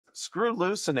screw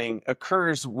loosening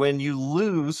occurs when you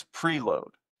lose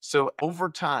preload. So over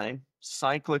time,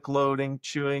 cyclic loading,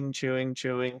 chewing, chewing,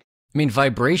 chewing. I mean,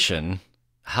 vibration.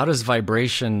 How does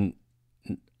vibration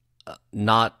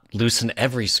not loosen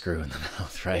every screw in the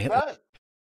mouth, right? But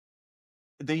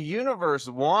the universe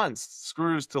wants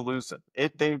screws to loosen.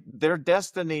 Their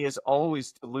destiny is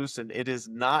always to loosen. It is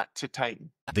not to tighten.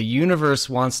 The universe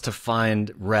wants to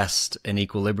find rest and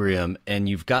equilibrium, and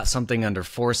you've got something under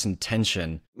force and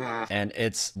tension, and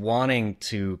it's wanting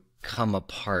to come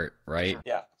apart, right?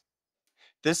 Yeah.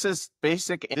 This is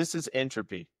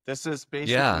entropy. This is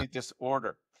basically Yeah.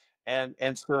 disorder.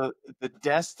 And so the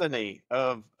destiny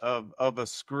of a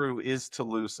screw is to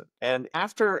loosen. And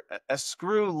after a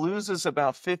screw loses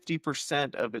about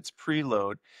 50% of its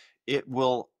preload, it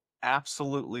will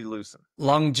absolutely loosen.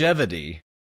 Longevity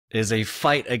is a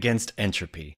fight against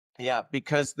entropy. Yeah,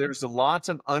 because there's lots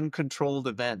of uncontrolled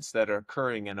events that are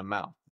occurring in a mouth.